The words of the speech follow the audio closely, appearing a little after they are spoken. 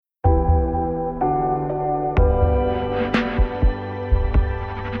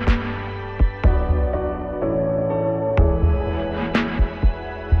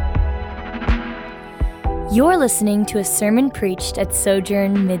You're listening to a sermon preached at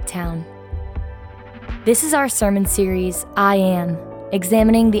Sojourn Midtown. This is our sermon series, I Am,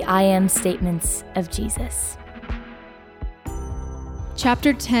 examining the I Am statements of Jesus.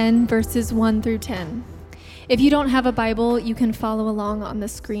 Chapter 10, verses 1 through 10. If you don't have a Bible, you can follow along on the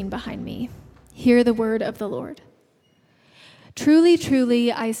screen behind me. Hear the word of the Lord. Truly, truly,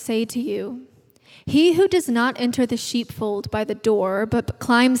 I say to you, he who does not enter the sheepfold by the door, but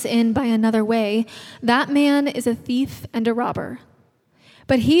climbs in by another way, that man is a thief and a robber.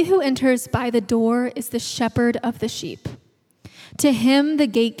 But he who enters by the door is the shepherd of the sheep. To him the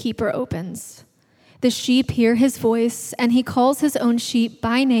gatekeeper opens. The sheep hear his voice, and he calls his own sheep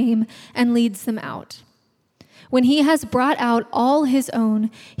by name and leads them out. When he has brought out all his own,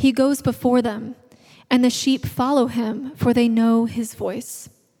 he goes before them, and the sheep follow him, for they know his voice.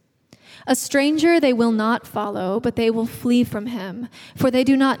 A stranger they will not follow, but they will flee from him, for they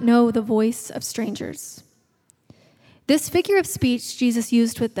do not know the voice of strangers. This figure of speech Jesus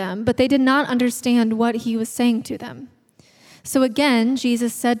used with them, but they did not understand what he was saying to them. So again,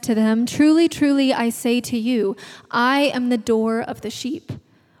 Jesus said to them, Truly, truly, I say to you, I am the door of the sheep.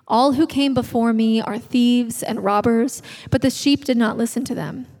 All who came before me are thieves and robbers, but the sheep did not listen to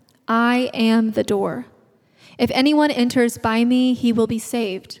them. I am the door. If anyone enters by me, he will be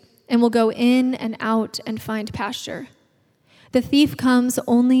saved, and will go in and out and find pasture. The thief comes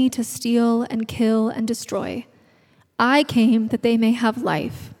only to steal and kill and destroy. I came that they may have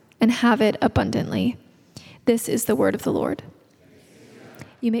life and have it abundantly. This is the word of the Lord.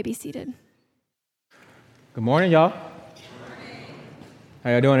 You may be seated. Good morning, y'all.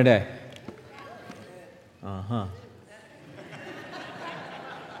 How y'all doing today?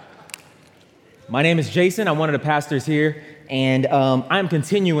 My name is Jason. I'm one of the pastors here, and I'm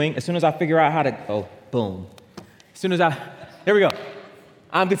continuing. As soon as I figure out how to, there we go.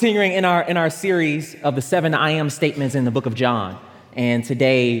 I'm continuing in our series of the 7 I am statements in the book of John, and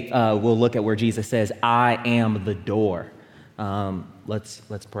today we'll look at where Jesus says, "I am the door." Let's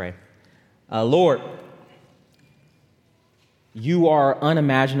pray. Lord, you are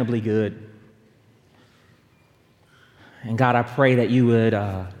unimaginably good. And God, I pray that you would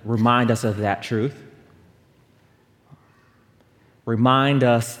remind us of that truth. Remind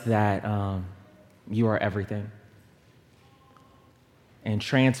us that you are everything. And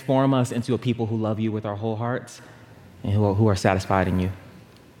transform us into a people who love you with our whole hearts and who are satisfied in you.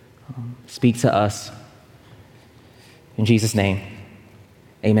 Speak to us. In Jesus' name,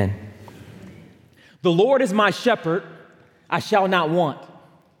 amen. The Lord is my shepherd, I shall not want.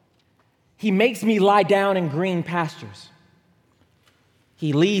 He makes me lie down in green pastures.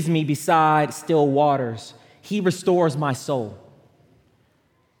 He leads me beside still waters. He restores my soul.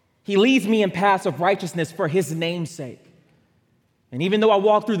 He leads me in paths of righteousness for his name's sake. And even though I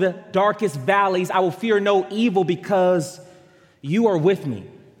walk through the darkest valleys, I will fear no evil because you are with me.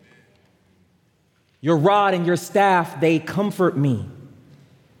 Your rod and your staff, they comfort me.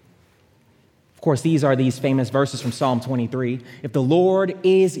 Of course, these are these famous verses from Psalm 23. If the Lord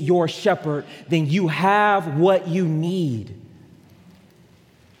is your shepherd, then you have what you need.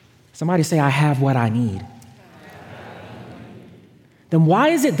 Somebody say, I have what I need. Then why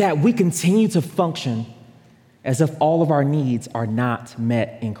is it that we continue to function as if all of our needs are not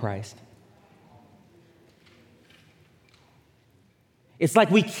met in Christ? It's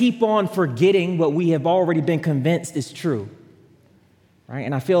like we keep on forgetting what we have already been convinced is true, right?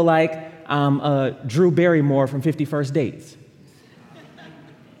 And I feel like I'm Drew Barrymore from 50 First Dates,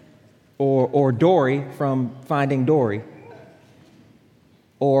 or Dory from Finding Dory,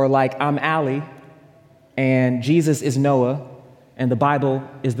 or like I'm Allie, and Jesus is Noah, and the Bible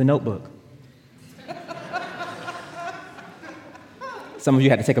is the Notebook. Some of you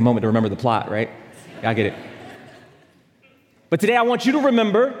had to take a moment to remember the plot, right? Yeah, I get it. But today I want you to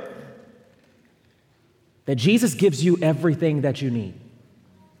remember that Jesus gives you everything that you need.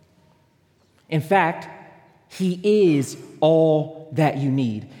 In fact, he is all that you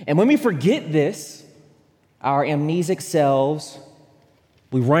need. And when we forget this, our amnesic selves,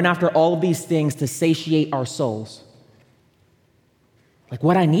 we run after all of these things to satiate our souls. Like,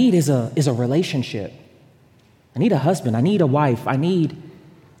 what I need is a relationship. I need a husband. I need a wife. I need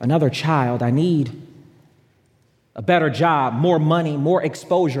another child. I need a better job, more money, more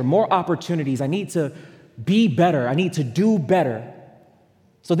exposure, more opportunities. I need to be better. I need to do better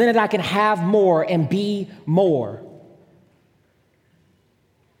so then that I can have more and be more.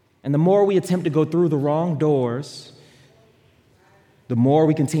 And the more we attempt to go through the wrong doors, the more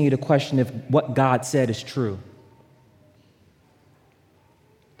we continue to question if what God said is true.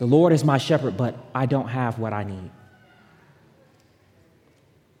 The Lord is my shepherd, but I don't have what I need.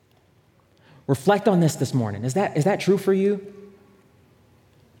 Reflect on this morning. Is that true for you?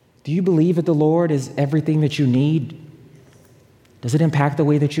 Do you believe that the Lord is everything that you need? Does it impact the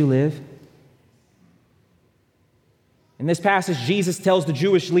way that you live? In this passage, Jesus tells the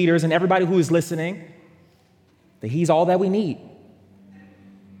Jewish leaders and everybody who is listening that he's all that we need.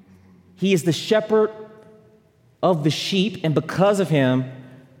 He is the shepherd of the sheep, and because of him,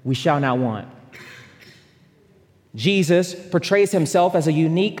 we shall not want. Jesus portrays himself as a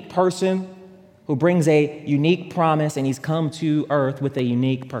unique person who brings a unique promise, and he's come to earth with a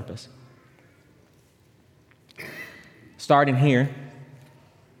unique purpose. Starting here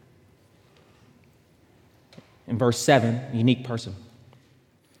in verse 7, unique person.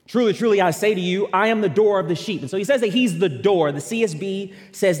 Truly, truly, I say to you, I am the door of the sheep. And so he says that he's the door. The CSB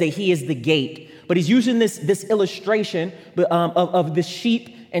says that he is the gate. But he's using this illustration of the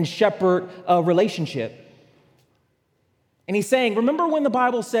sheep and shepherd relationship. And he's saying, remember when the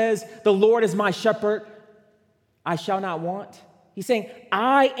Bible says, the Lord is my shepherd, I shall not want? He's saying,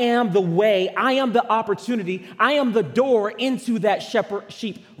 I am the way, I am the opportunity, I am the door into that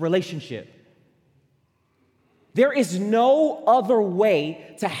shepherd-sheep relationship. There is no other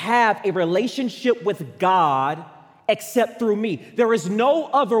way to have a relationship with God except through me. There is no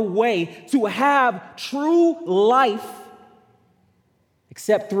other way to have true life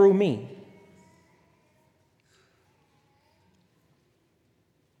except through me.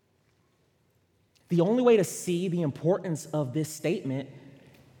 The only way to see the importance of this statement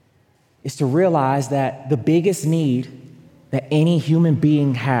is to realize that the biggest need that any human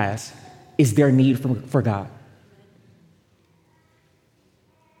being has is their need for God.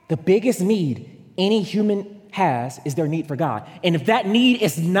 The biggest need any human has is their need for God. And if that need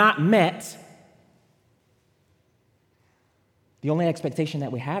is not met, the only expectation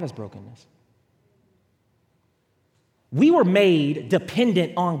that we have is brokenness. We were made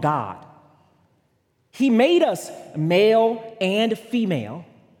dependent on God. He made us male and female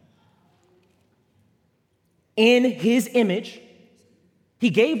in his image. He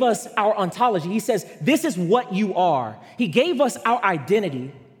gave us our ontology. He says, this is what you are. He gave us our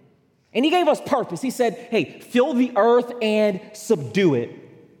identity. And he gave us purpose. He said, hey, fill the earth and subdue it.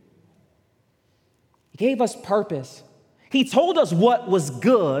 He gave us purpose. He told us what was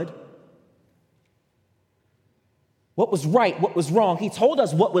good, what was right, what was wrong. He told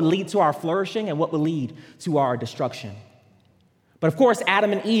us what would lead to our flourishing and what would lead to our destruction. But of course,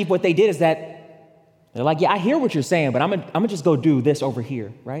 Adam and Eve, what they did is that they're like, yeah, I hear what you're saying, but I'm gonna just go do this over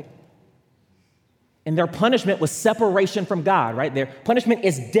here, right? And their punishment was separation from God, right? Their punishment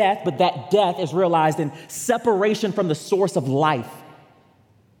is death, but that death is realized in separation from the source of life.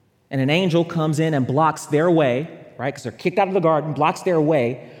 And an angel comes in and blocks their way, right? Because they're kicked out of the garden, blocks their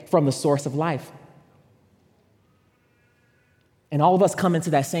way from the source of life. And all of us come into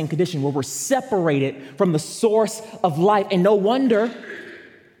that same condition where we're separated from the source of life. And no wonder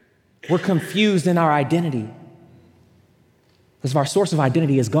we're confused in our identity. Because if our source of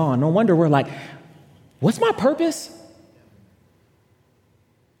identity is gone, no wonder we're like, what's my purpose?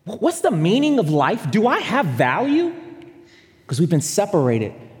 What's the meaning of life? Do I have value? Because we've been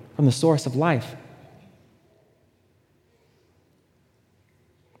separated from the source of life.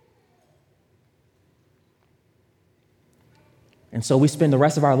 And so we spend the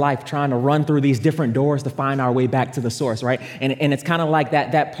rest of our life trying to run through these different doors to find our way back to the source, right? And it's kind of like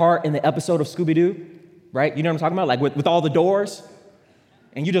that part in the episode of Scooby-Doo, right? You know what I'm talking about? Like with all the doors.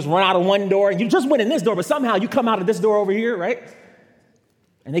 And you just run out of one door, and you just went in this door, but somehow you come out of this door over here, right?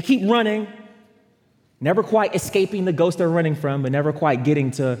 And they keep running, never quite escaping the ghost they're running from, but never quite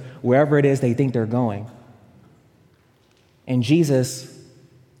getting to wherever it is they think they're going. And Jesus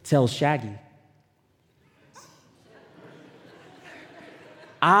tells Shaggy,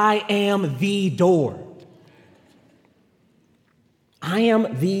 I am the door. I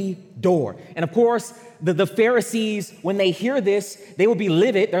am the door. And of course, the Pharisees, when they hear this, they will be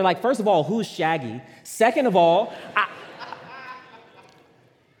livid. They're like, first of all, who's Shaggy? Second of all,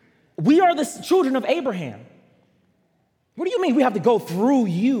 we are the children of Abraham. What do you mean we have to go through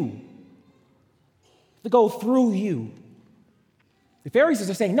you? To go through you. The Pharisees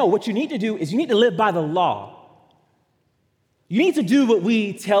are saying, no, what you need to do is you need to live by the law. You need to do what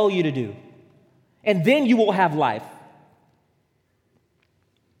we tell you to do, and then you will have life.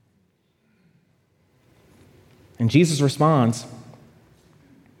 And Jesus responds,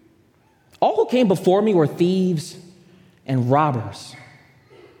 all who came before me were thieves and robbers.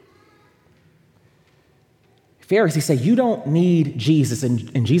 Pharisees say, you don't need Jesus,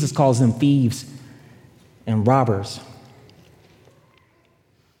 and Jesus calls them thieves and robbers.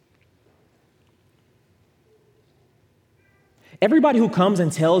 Everybody who comes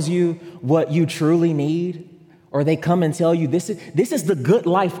and tells you what you truly need, or they come and tell you this is the good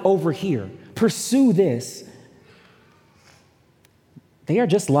life over here, pursue this, they are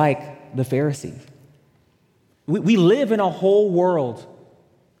just like the Pharisees. We live in a whole world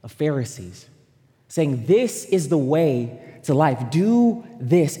of Pharisees saying this is the way to life. Do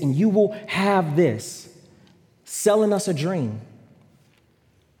this and you will have this, selling us a dream.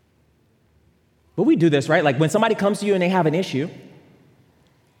 But we do this, right? Like when somebody comes to you and they have an issue,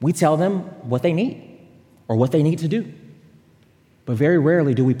 we tell them what they need or what they need to do. But very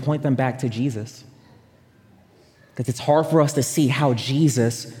rarely do we point them back to Jesus, because it's hard for us to see how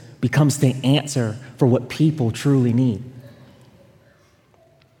Jesus becomes the answer for what people truly need.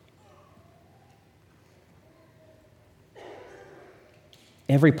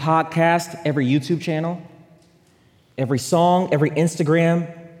 Every podcast, every YouTube channel, every song, every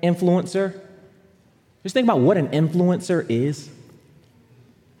Instagram influencer, just think about what an influencer is.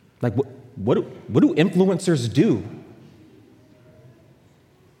 Like, what do influencers do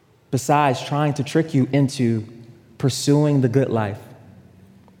besides trying to trick you into pursuing the good life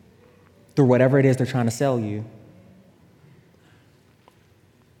through whatever it is they're trying to sell you?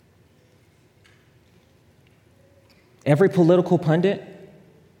 Every political pundit,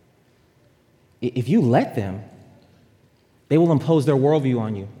 if you let them, they will impose their worldview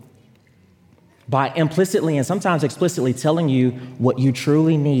on you by implicitly and sometimes explicitly telling you what you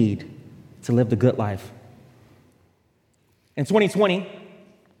truly need to live the good life. In 2020,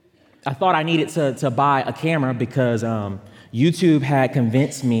 I thought I needed to buy a camera because YouTube had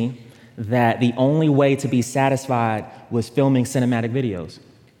convinced me that the only way to be satisfied was filming cinematic videos.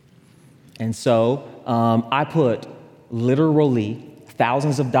 And so I put literally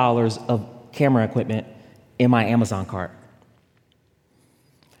thousands of dollars of camera equipment in my Amazon cart.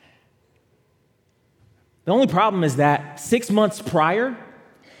 The only problem is that 6 months prior,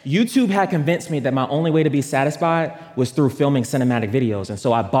 YouTube had convinced me that my only way to be satisfied was through filming cinematic videos, and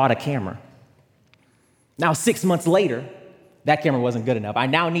so I bought a camera. Now, 6 months later, that camera wasn't good enough. I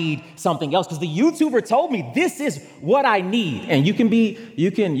now need something else because the YouTuber told me this is what I need. And you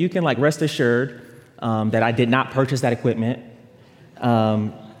can like rest assured that I did not purchase that equipment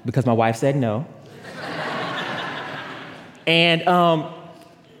because my wife said no. And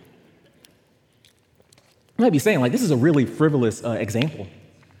I might be saying, like, this is a really frivolous example.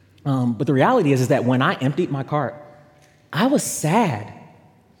 But the reality is that when I emptied my cart, I was sad.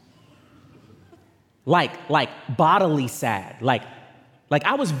 Like bodily sad. Like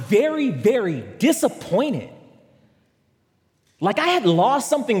I was very, very disappointed. Like I had lost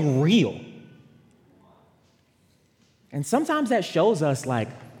something real. And sometimes that shows us, like,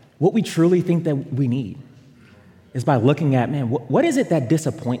 what we truly think that we need is by looking at, man, what is it that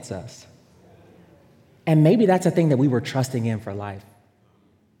disappoints us? And maybe that's a thing that we were trusting in for life.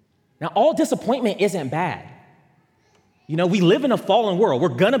 Now, all disappointment isn't bad. You know, we live in a fallen world. We're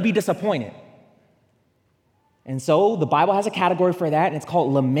going to be disappointed. And so the Bible has a category for that, and it's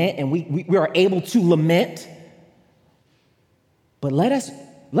called lament, and we are able to lament. But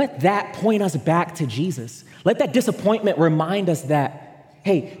let that point us back to Jesus. Let that disappointment remind us that,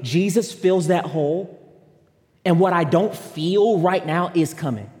 hey, Jesus fills that hole, and what I don't feel right now is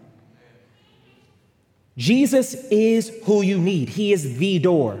coming. Jesus is who you need. He is the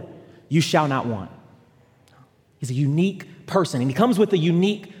door you shall not want. He's a unique person, and he comes with a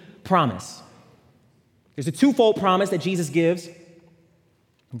unique promise. There's a twofold promise that Jesus gives. In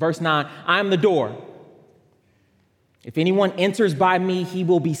verse 9, I am the door. If anyone enters by me, he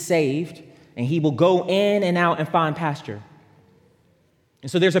will be saved, and he will go in and out and find pasture.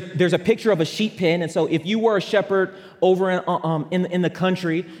 And so there's a picture of a sheep pen. And so if you were a shepherd over in the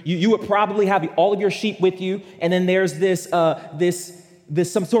country, you would probably have all of your sheep with you. And then there's this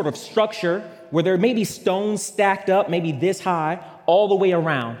some sort of structure where there may be stones stacked up, maybe this high, all the way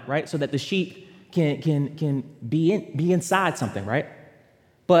around, right? So that the sheep can be inside something, right?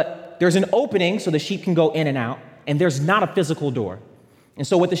 But there's an opening so the sheep can go in and out, and there's not a physical door. And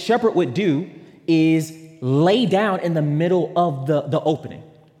so what the shepherd would do is lay down in the middle of the opening.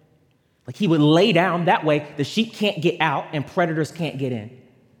 Like he would lay down that way, the sheep can't get out and predators can't get in.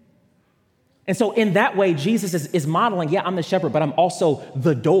 And so in that way, Jesus is modeling, yeah, I'm the shepherd, but I'm also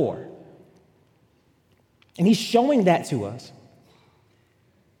the door. And he's showing that to us.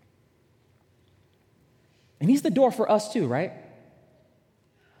 And he's the door for us too, right?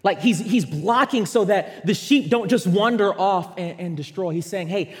 Like he's blocking so that the sheep don't just wander off and destroy. He's saying,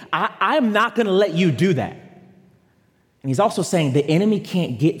 hey, I'm not going to let you do that. And he's also saying the enemy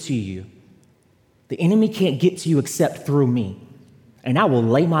can't get to you. The enemy can't get to you except through me. And I will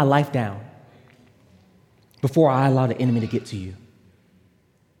lay my life down. before I allow the enemy to get to you.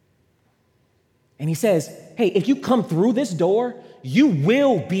 And he says, hey, if you come through this door, you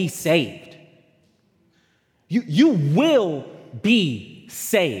will be saved. You will be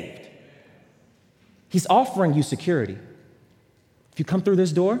saved. He's offering you security. If you come through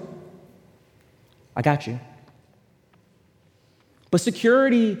this door, I got you. But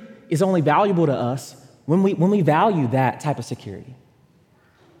security is only valuable to us when we value that type of security.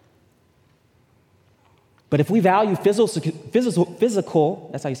 But if we value physical,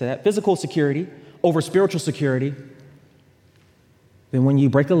 that's how you say that, physical security over spiritual security, then when you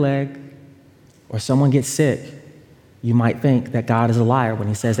break a leg or someone gets sick, you might think that God is a liar when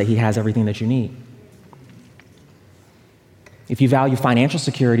he says that he has everything that you need. If you value financial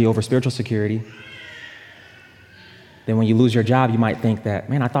security over spiritual security, then when you lose your job, you might think that,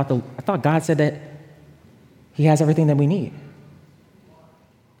 man, I thought God said that he has everything that we need.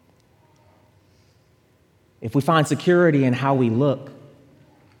 If we find security in how we look,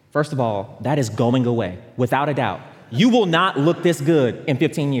 first of all, that is going away, without a doubt. You will not look this good in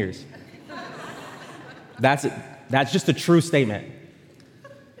 15 years. That's just a true statement.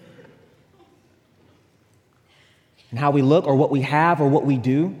 And how we look or what we have or what we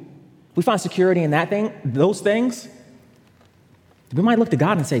do, if we find security in those things, we might look to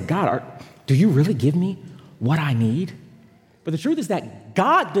God and say, God, do you really give me what I need? But the truth is that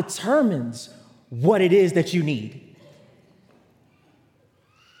God determines what it is that you need.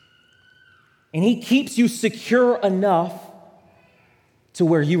 And he keeps you secure enough to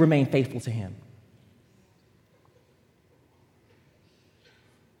where you remain faithful to him.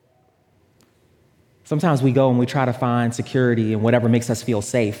 Sometimes we go and we try to find security in whatever makes us feel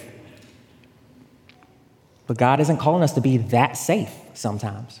safe. But God isn't calling us to be that safe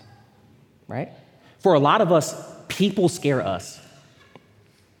sometimes, right? For a lot of us, people scare us.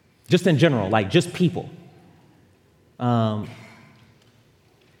 Just in general, like just people.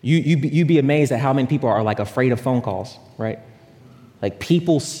 You'd be amazed at how many people are like afraid of phone calls, right? Like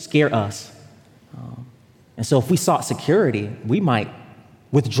people scare us. And so if we sought security, we might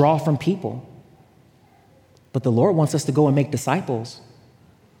withdraw from people. But the Lord wants us to go and make disciples.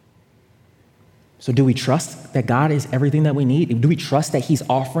 So do we trust that God is everything that we need? Do we trust that he's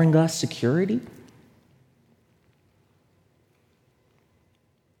offering us security?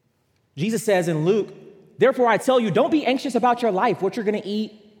 Jesus says in Luke, therefore I tell you, don't be anxious about your life, what you're going to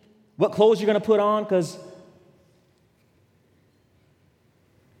eat, what clothes you're going to put on, because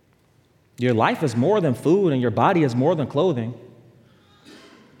your life is more than food and your body is more than clothing.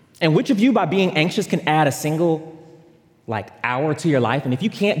 And which of you, by being anxious, can add a single hour to your life? And if you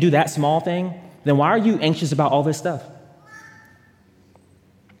can't do that small thing, then why are you anxious about all this stuff?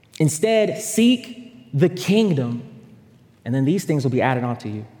 Instead, seek the kingdom, and then these things will be added on to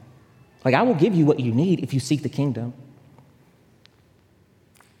you. I will give you what you need if you seek the kingdom.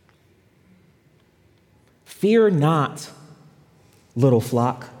 Fear not, little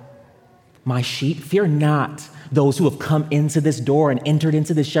flock, my sheep. Fear not those who have come into this door and entered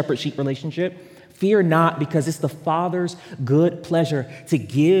into this shepherd-sheep relationship. Fear not, because it's the Father's good pleasure to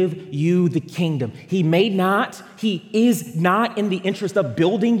give you the kingdom. He is not in the interest of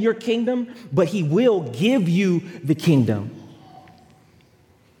building your kingdom, but he will give you the kingdom.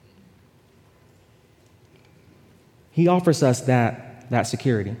 He offers us that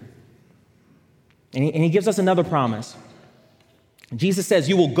security. And he gives us another promise. Jesus says,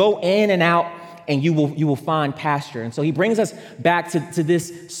 you will go in and out and you will find pasture. And so he brings us back to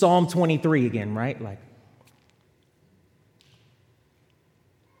this Psalm 23 again, right?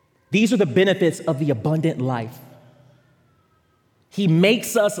 These are the benefits of the abundant life. He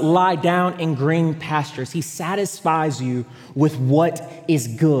makes us lie down in green pastures. He satisfies you with what is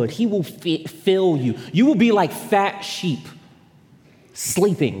good. He will fill you. You will be like fat sheep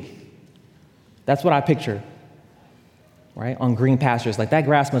sleeping. That's what I picture, right? On green pastures. That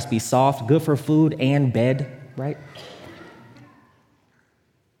grass must be soft, good for food and bed, right?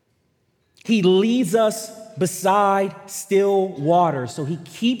 He leads us beside still waters. So he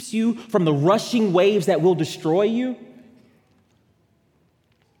keeps you from the rushing waves that will destroy you.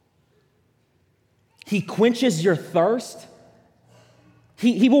 He quenches your thirst.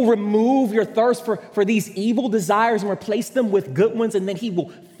 He will remove your thirst for these evil desires and replace them with good ones, and then he will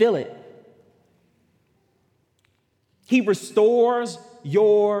fill it. He restores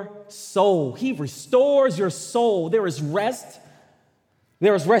your soul. He restores your soul. There is rest.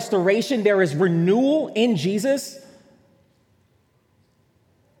 There is restoration. There is renewal in Jesus.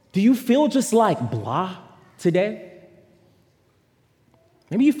 Do you feel just like blah today?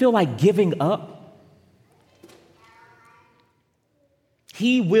 Maybe you feel like giving up.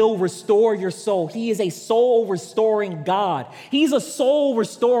 He will restore your soul. He is a soul restoring God. He's a soul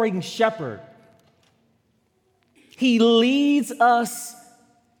restoring shepherd. He leads us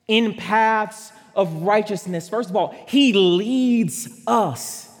in paths of righteousness. First of all, he leads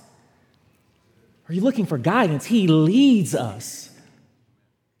us. Are you looking for guidance? He leads us.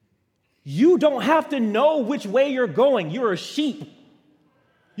 You don't have to know which way you're going. You're a sheep.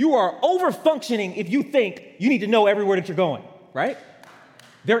 You are over-functioning if you think you need to know everywhere that you're going, right?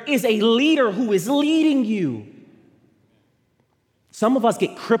 There is a leader who is leading you. Some of us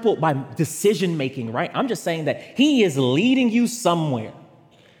get crippled by decision-making, right? I'm just saying that he is leading you somewhere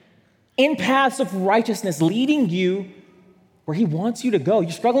in paths of righteousness, leading you where he wants you to go. You're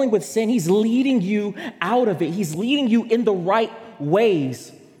struggling with sin. He's leading you out of it. He's leading you in the right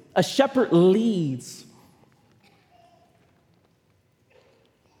ways. A shepherd leads.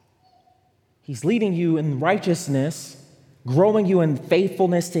 He's leading you in righteousness, growing you in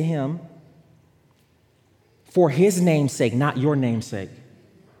faithfulness to him for his name's sake, not your name's sake,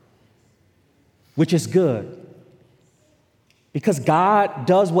 which is good. Because God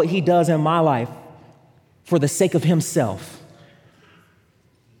does what he does in my life for the sake of himself,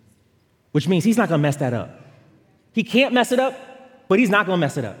 which means he's not going to mess that up. He can't mess it up, but he's not going to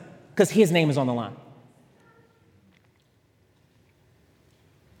mess it up because his name is on the line.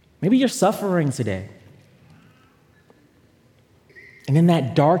 Maybe you're suffering today. And in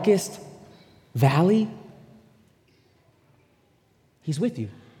that darkest valley, he's with you.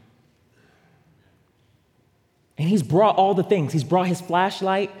 And he's brought all the things. He's brought his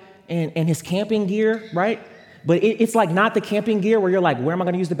flashlight and his camping gear, right? But it's like not the camping gear where you're like, where am I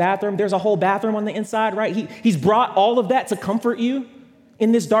going to use the bathroom? There's a whole bathroom on the inside, right? He's brought all of that to comfort you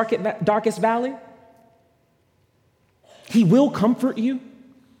in this darkest valley. He will comfort you.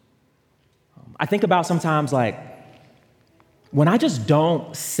 I think about sometimes like when I just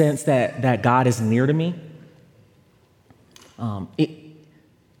don't sense that God is near to me,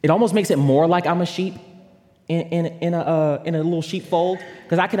 it almost makes it more like I'm a sheep in a little sheepfold,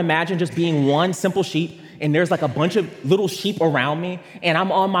 because I can imagine just being one simple sheep and there's like a bunch of little sheep around me and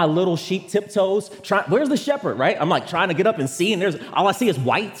I'm on my little sheep tiptoes where's the shepherd, right? I'm like trying to get up and see, and all I see is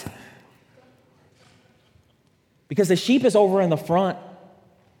white, because the sheep is over in the front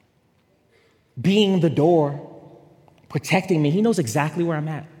being the door, protecting me. He knows exactly where I'm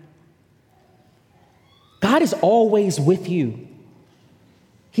at. God is always with you.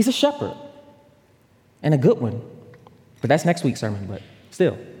 He's a shepherd. And a good one. But that's next week's sermon, but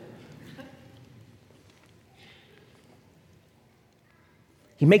still.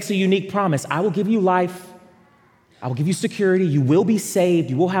 He makes a unique promise. I will give you life. I will give you security. You will be saved.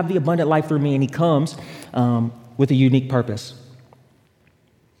 You will have the abundant life through me. And he comes with a unique purpose.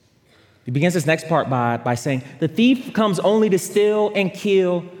 He begins this next part by saying, the thief comes only to steal and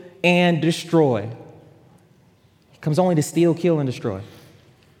kill and destroy. He comes only to steal, kill, and destroy.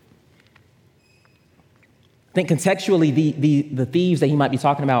 I think contextually, the thieves that he might be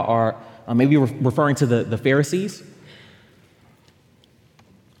talking about are maybe referring to the Pharisees.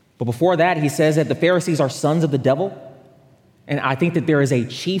 But before that, he says that the Pharisees are sons of the devil. And I think that there is a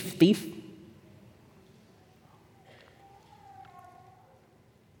chief thief.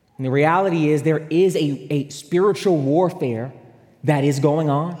 And the reality is there is a spiritual warfare that is going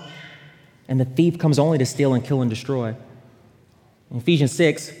on. And the thief comes only to steal and kill and destroy. In Ephesians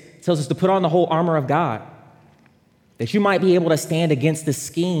 6, it tells us to put on the whole armor of God, that you might be able to stand against the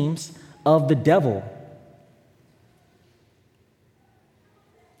schemes of the devil.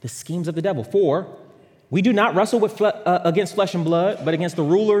 The schemes of the devil. For we do not wrestle against flesh and blood, but against the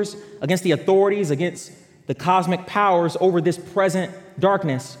rulers, against the authorities, against the cosmic powers over this present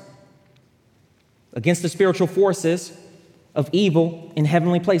darkness, against the spiritual forces of evil in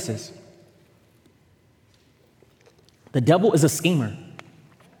heavenly places. The devil is a schemer,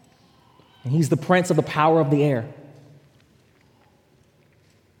 and he's the prince of the power of the air.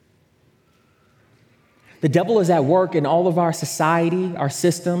 The devil is at work in all of our society, our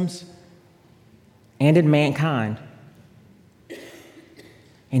systems, and in mankind.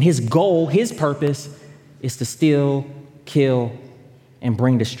 And his goal, his purpose, is to steal, kill, and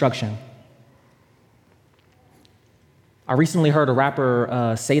bring destruction. I recently heard a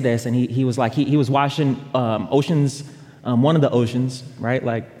rapper say this, and he was like, he was watching Oceans, one of the oceans, right?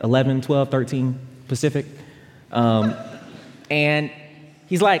 Like 11, 12, 13 Pacific. And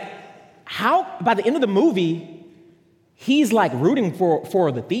he's like, how, by the end of the movie, he's like rooting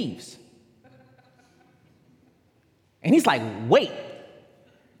for the thieves. And he's like, wait,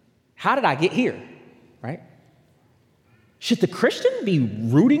 how did I get here, right? Should the Christian be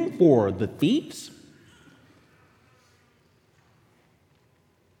rooting for the thieves?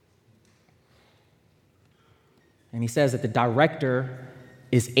 And he says that the director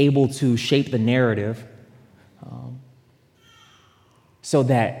is able to shape the narrative so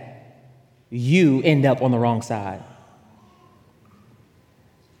that you end up on the wrong side.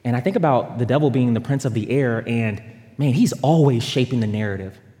 And I think about the devil being the prince of the air, and man, he's always shaping the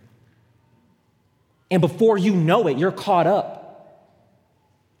narrative. And before you know it, you're caught up.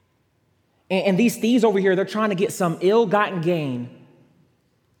 And these thieves over here, they're trying to get some ill-gotten gain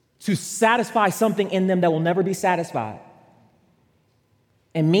to satisfy something in them that will never be satisfied.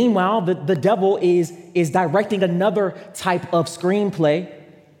 And meanwhile, the devil is directing another type of screenplay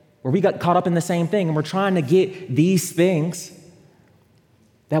where we got caught up in the same thing, and we're trying to get these things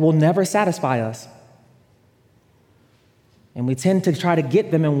that will never satisfy us. And we tend to try to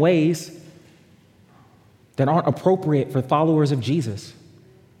get them in ways that aren't appropriate for followers of Jesus.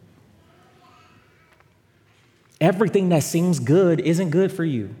 Everything that seems good isn't good for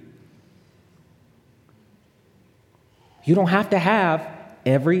you. You don't have to have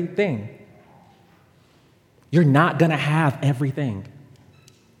everything. You're not going to have everything.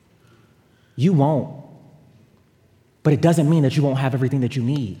 You won't. But it doesn't mean that you won't have everything that you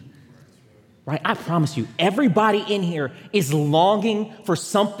need. Right? I promise you, everybody in here is longing for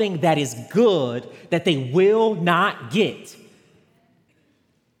something that is good that they will not get.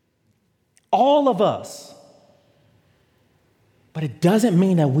 All of us. But it doesn't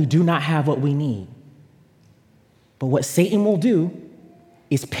mean that we do not have what we need. But what Satan will do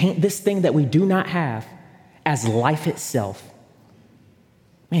is paint this thing that we do not have as life itself.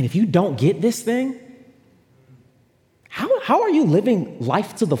 Man, if you don't get this thing, how are you living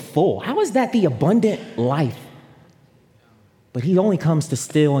life to the full? How is that the abundant life? But he only comes to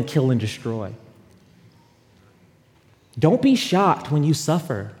steal and kill and destroy. Don't be shocked when you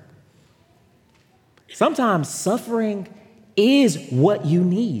suffer. Sometimes suffering is what you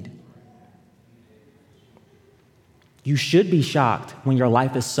need. You should be shocked when your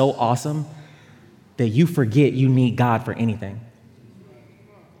life is so awesome that you forget you need God for anything.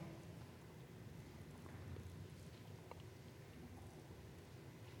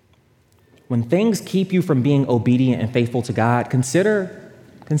 When things keep you from being obedient and faithful to God, consider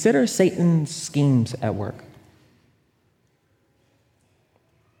Satan's schemes at work.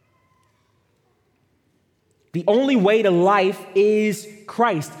 The only way to life is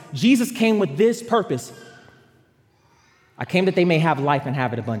Christ. Jesus came with this purpose. I came that they may have life and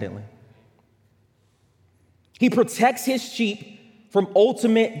have it abundantly. He protects his sheep from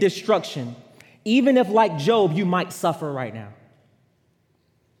ultimate destruction, even if, like Job, you might suffer right now.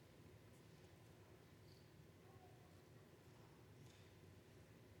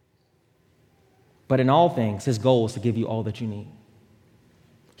 But in all things, his goal is to give you all that you need.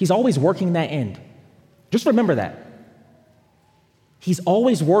 He's always working that end. Just remember that. He's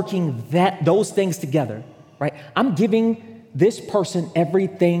always working those things together, right? I'm giving this person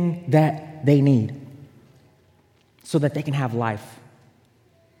everything that they need so that they can have life.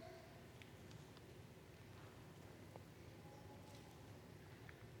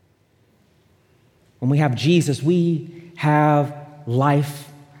 When we have Jesus, we have life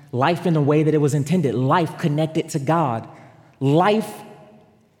in the way that it was intended, life connected to God, life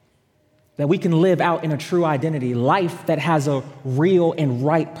that we can live out in a true identity, life that has a real and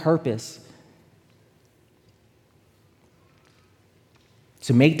right purpose.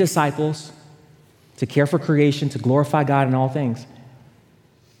 To make disciples, to care for creation, to glorify God in all things.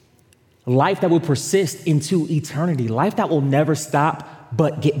 Life that will persist into eternity, life that will never stop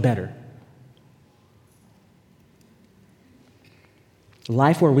but get better.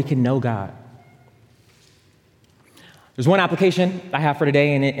 Life where we can know God. There's one application I have for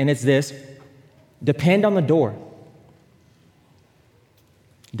today, and it's this. Depend on the door.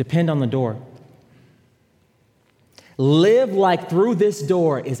 Depend on the door. Live like through this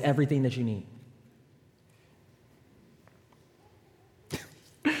door is everything that you need.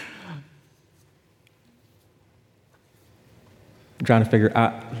 I'm trying to figure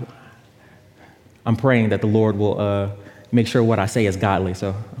out. I'm praying that the Lord will make sure what I say is godly.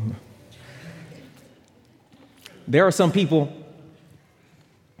 So there are some people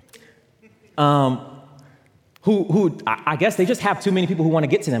who I guess they just have too many people who want to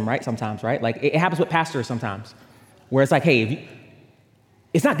get to them, right? Sometimes, right? Like it happens with pastors sometimes, where it's like, hey,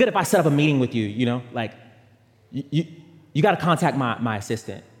 it's not good if I set up a meeting with you, you know, like you got to contact my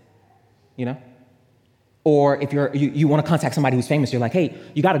assistant, you know? Or if you want to contact somebody who's famous, you're like, hey,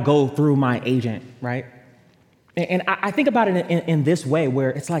 you got to go through my agent, right? And I think about it in this way,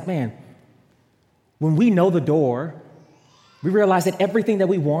 where it's like, man, when we know the door, we realize that everything that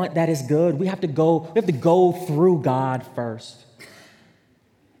we want that is good, we have to go through God first.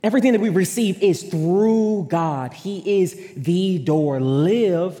 Everything that we receive is through God. He is the door.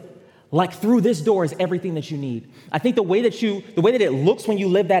 Live like through this door is everything that you need. I think the way that it looks when you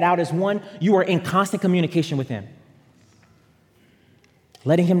live that out is, one, you are in constant communication with him.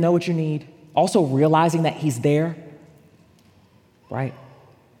 Letting him know what you need. Also realizing that he's there, right?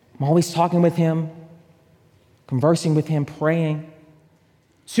 I'm always talking with him, conversing with him, praying.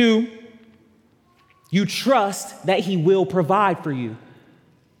 2, you trust that he will provide for you,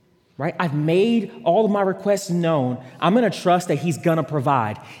 right? I've made all of my requests known. I'm going to trust that he's going to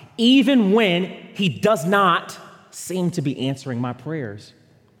provide, even when he does not seem to be answering my prayers.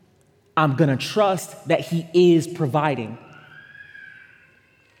 I'm going to trust that he is providing.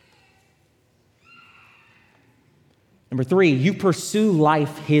 Number 3, you pursue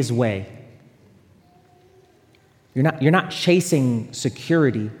life his way. You're not chasing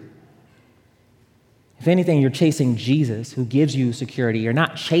security. If anything, you're chasing Jesus, who gives you security. You're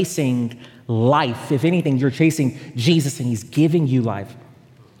not chasing life. If anything, you're chasing Jesus, and he's giving you life.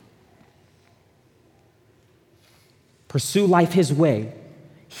 Pursue life his way.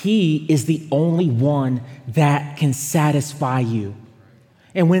 He is the only one that can satisfy you.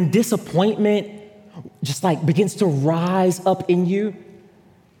 And when disappointment just like begins to rise up in you,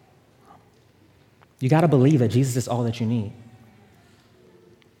 you got to believe that Jesus is all that you need.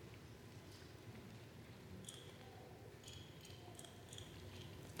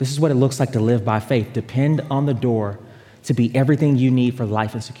 This is what it looks like to live by faith. Depend on the door to be everything you need for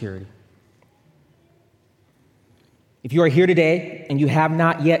life and security. If you are here today and you have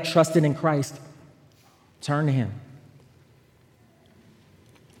not yet trusted in Christ, turn to him.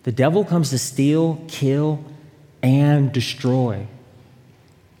 The devil comes to steal, kill, and destroy.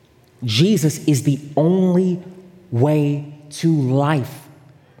 Jesus is the only way to life.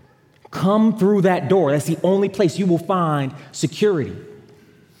 Come through that door. That's the only place you will find security.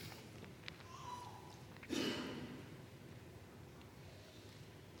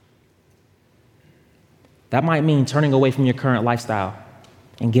 That might mean turning away from your current lifestyle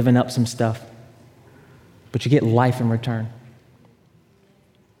and giving up some stuff, but you get life in return.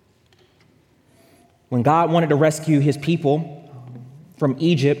 When God wanted to rescue his people from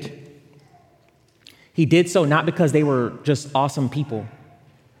Egypt, he did so not because they were just awesome people.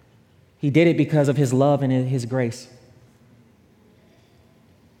 He did it because of his love and his grace.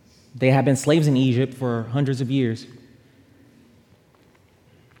 They had been slaves in Egypt for hundreds of years.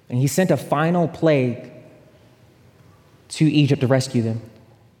 And he sent a final plague to Egypt to rescue them.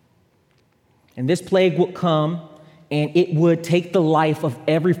 And this plague would come, and it would take the life of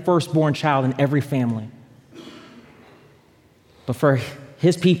every firstborn child in every family. But for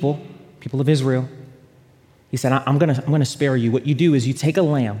his people of Israel, he said, I'm going to spare you. What you do is you take a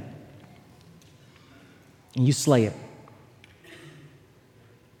lamb and you slay it.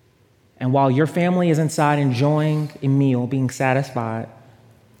 And while your family is inside enjoying a meal, being satisfied,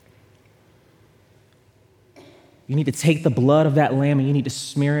 you need to take the blood of that lamb and you need to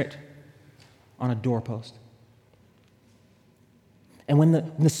smear it on a doorpost. And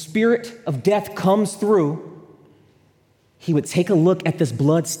when the spirit of death comes through, he would take a look at this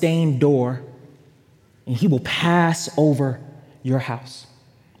blood-stained door and he will pass over your house.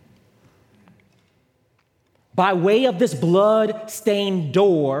 By way of this blood-stained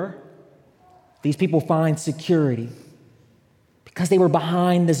door, these people find security. Because they were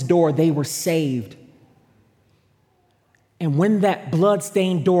behind this door, they were saved. And when that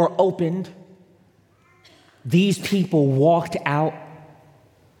blood-stained door opened, these people walked out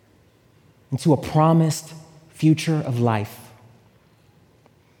into a promised future of life.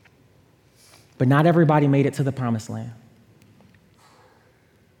 But not everybody made it to the promised land.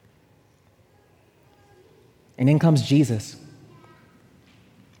 And in comes Jesus.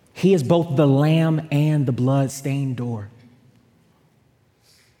 He is both the lamb and the blood-stained door.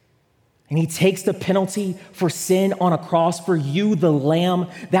 And he takes the penalty for sin on a cross for you, the lamb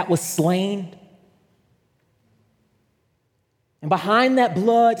that was slain. And behind that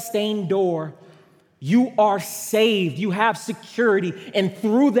blood-stained door, you are saved. You have security. And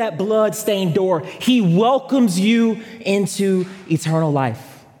through that blood-stained door, he welcomes you into eternal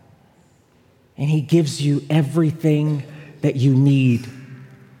life. And he gives you everything that you need.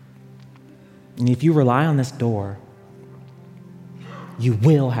 And if you rely on this door, you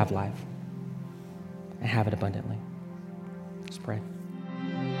will have life and have it abundantly. Let's pray.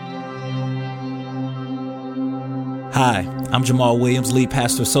 Hi, I'm Jamal Williams, lead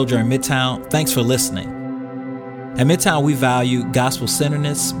pastor of Sojourn Midtown. Thanks for listening. At Midtown, we value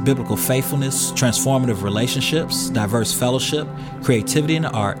gospel-centeredness, biblical faithfulness, transformative relationships, diverse fellowship, creativity in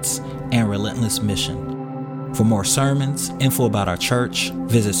the arts, and relentless mission. For more sermons, info about our church,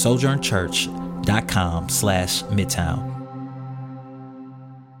 visit sojournchurch.com/midtown.